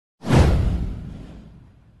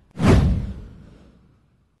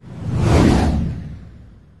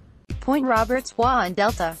Point Roberts, Wa,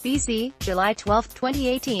 Delta, BC, July 12,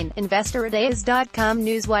 2018. InvestorIdeas.com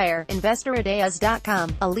Newswire.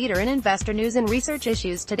 InvestorIdeas.com, a leader in investor news and research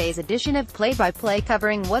issues. Today's edition of Play-by-Play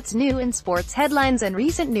covering what's new in sports headlines and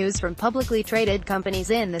recent news from publicly traded companies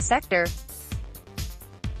in the sector.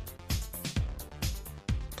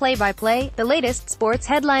 Play-by-play, the latest sports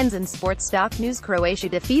headlines and sports stock news. Croatia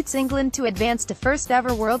defeats England to advance to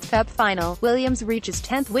first-ever World Cup final. Williams reaches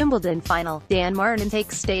 10th Wimbledon final. Dan Martin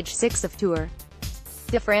takes stage 6 of Tour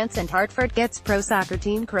de France and Hartford gets pro soccer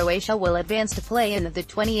team. Croatia will advance to play in the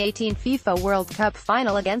 2018 FIFA World Cup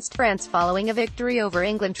final against France following a victory over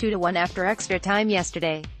England 2-1 after extra time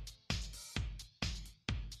yesterday.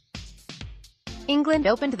 England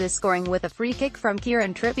opened the scoring with a free kick from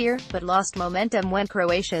Kieran Trippier, but lost momentum when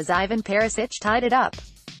Croatia's Ivan Perisic tied it up.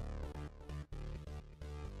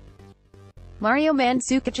 Mario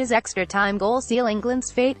Mandzukic's extra-time goal sealed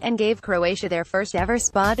England's fate and gave Croatia their first-ever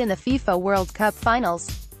spot in the FIFA World Cup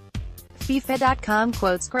finals. FIFA.com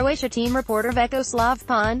quotes Croatia team reporter Vekoslav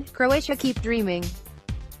Pan, "Croatia keep dreaming.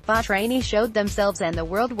 Vatreni showed themselves and the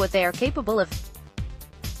world what they are capable of.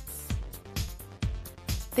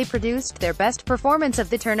 They produced their best performance of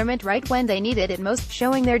the tournament right when they needed it most,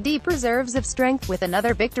 showing their deep reserves of strength with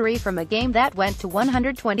another victory from a game that went to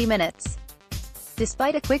 120 minutes.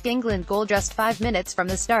 Despite a quick England goal just 5 minutes from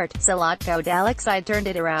the start, Zlatko Dalic's side turned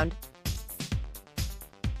it around.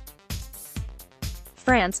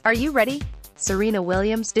 France, are you ready? Serena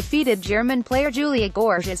Williams defeated German player Julia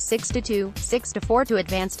Görges 6-2, 6-4 to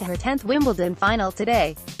advance to her 10th Wimbledon final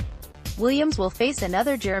today. Williams will face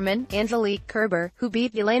another German, Angelique Kerber, who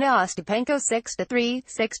beat Jelena Ostapenko 6-3,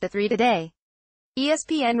 6-3 today.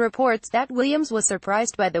 ESPN reports that Williams was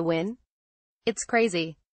surprised by the win. "It's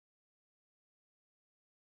crazy.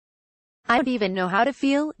 I don't even know how to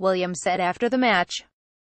feel," Williams said after the match.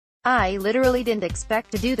 "I literally didn't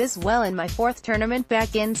expect to do this well in my 4th tournament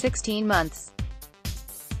back in 16 months.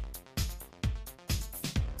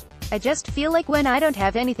 I just feel like when I don't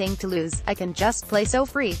have anything to lose, I can just play so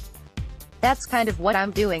free. That's kind of what I'm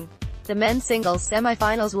doing." The men's singles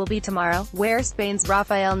semifinals will be tomorrow, where Spain's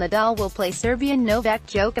Rafael Nadal will play Serbian Novak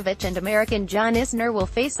Djokovic and American John Isner will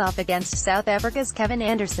face off against South Africa's Kevin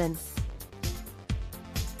Anderson.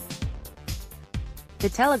 The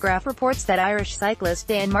Telegraph reports that Irish cyclist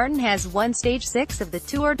Dan Martin has won Stage 6 of the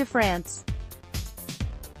Tour de France.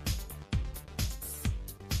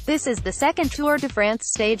 This is the second Tour de France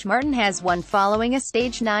stage Martin has won following a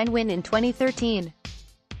Stage 9 win in 2013.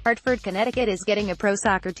 Hartford, Connecticut is getting a pro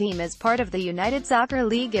soccer team as part of the United Soccer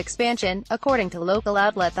League expansion, according to local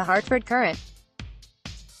outlet The Hartford Courant.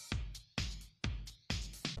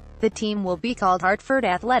 The team will be called Hartford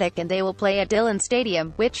Athletic and they will play at Dillon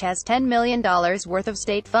Stadium, which has $10 million worth of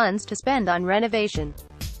state funds to spend on renovation.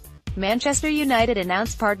 Manchester United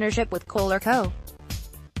announced partnership with Kohler Co.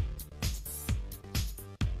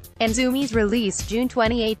 And Zoomies released June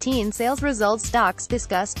 2018 sales results. Stocks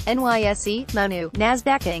discussed: NYSE, Manu,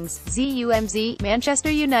 Nasdaq Kings, ZUMZ,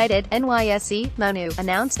 Manchester United. NYSE, Manu,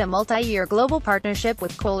 announced a multi-year global partnership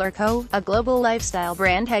with Kohler Co., a global lifestyle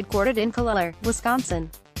brand headquartered in Kohler,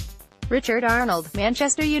 Wisconsin. Richard Arnold,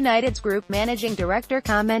 Manchester United's group managing director,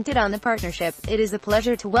 commented on the partnership. "It is a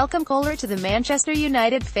pleasure to welcome Kohler to the Manchester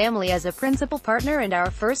United family as a principal partner and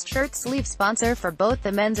our first shirt sleeve sponsor for both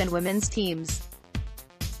the men's and women's teams.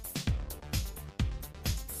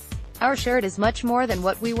 Our shirt is much more than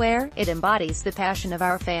what we wear, it embodies the passion of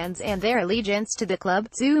our fans and their allegiance to the club."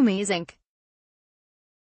 Zoomies Inc.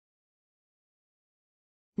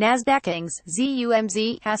 Nasdaq Kings,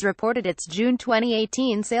 ZUMZ, has reported its June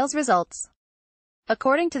 2018 sales results.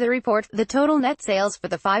 According to the report, the total net sales for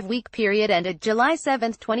the 5-week period ended July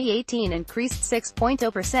 7, 2018 increased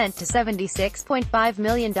 6.0% to $76.5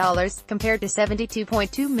 million, compared to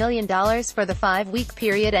 $72.2 million for the 5-week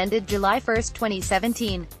period ended July 1,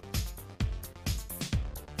 2017.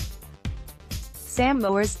 Sam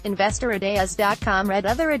Moores, InvestorIdeas.com. Read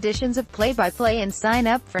other editions of Play-by-Play and sign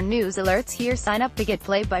up for news alerts here. Sign up to get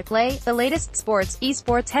Play-by-Play, the latest sports,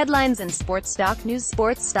 esports headlines and sports stock news,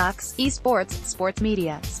 sports stocks, esports, sports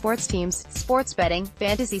media, sports teams, sports betting,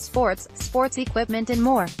 fantasy sports, sports equipment and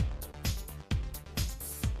more.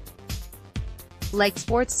 Like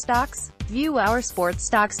sports stocks? View our sports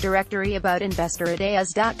stocks directory about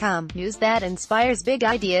InvestorIdeas.com. News that inspires big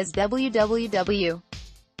ideas. www.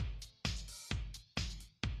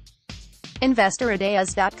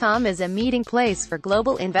 InvestorIdeas.com is a meeting place for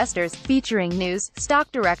global investors, featuring news,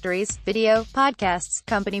 stock directories, video, podcasts,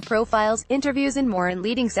 company profiles, interviews and more in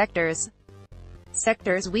leading sectors.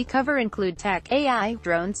 Sectors we cover include tech, AI,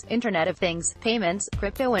 drones, Internet of Things, payments,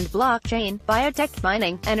 crypto and blockchain, biotech,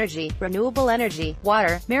 mining, energy, renewable energy,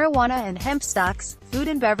 water, marijuana and hemp stocks, food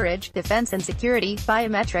and beverage, defense and security,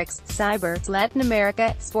 biometrics, cyber, Latin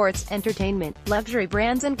America, sports, entertainment, luxury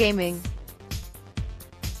brands and gaming.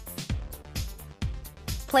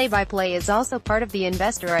 Play-by-play is also part of the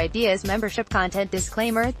Investor Ideas membership. Content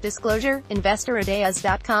disclaimer, disclosure,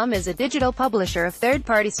 InvestorIdeas.com is a digital publisher of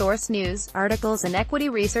third-party source news, articles and equity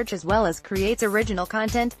research as well as creates original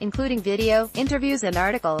content, including video, interviews and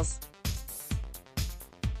articles.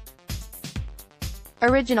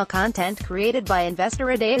 Original content created by Investor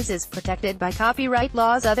Ideas is protected by copyright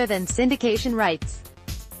laws other than syndication rights.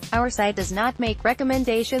 Our site does not make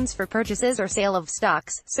recommendations for purchases or sale of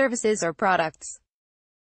stocks, services or products.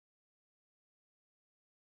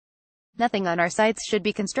 Nothing on our sites should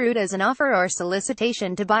be construed as an offer or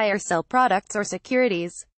solicitation to buy or sell products or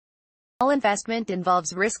securities. All investment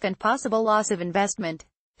involves risk and possible loss of investment.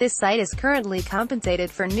 This site is currently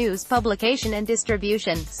compensated for news publication and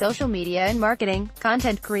distribution, social media and marketing,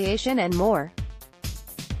 content creation and more.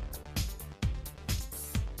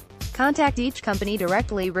 Contact each company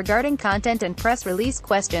directly regarding content and press release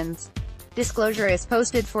questions. Disclosure is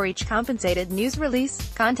posted for each compensated news release.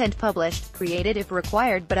 Content published, created if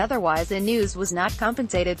required but otherwise the news was not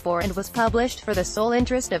compensated for and was published for the sole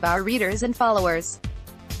interest of our readers and followers.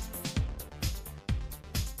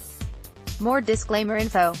 More disclaimer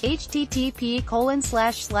info,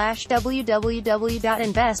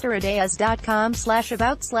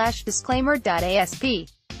 http://www.investorideas.com/about/disclaimer.asp.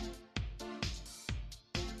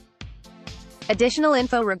 Additional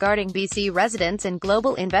info regarding BC residents and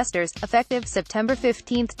global investors, effective September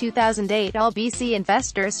 15, 2008. All BC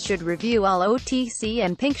investors should review all OTC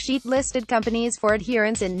and Pink Sheet listed companies for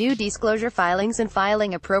adherence in new disclosure filings and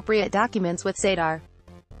filing appropriate documents with SEDAR.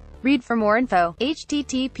 Read for more info,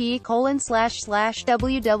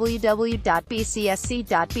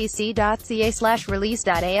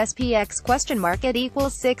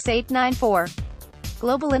 http://www.bcsc.bc.ca/release.aspx?@=6894.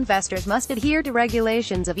 Global investors must adhere to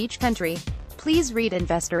regulations of each country. Please read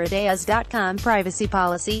InvestorIdeas.com privacy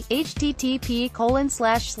policy,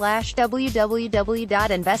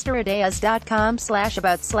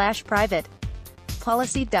 http://www.investorideas.com/about/private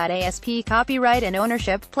policy.asp. Copyright and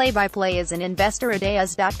ownership. Play-by-play is an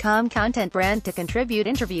InvestorIdeas.com content brand to contribute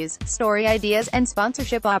interviews, story ideas, and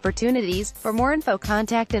sponsorship opportunities. For more info,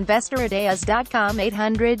 contact InvestorIdeas.com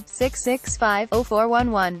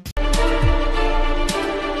 800-665-0411.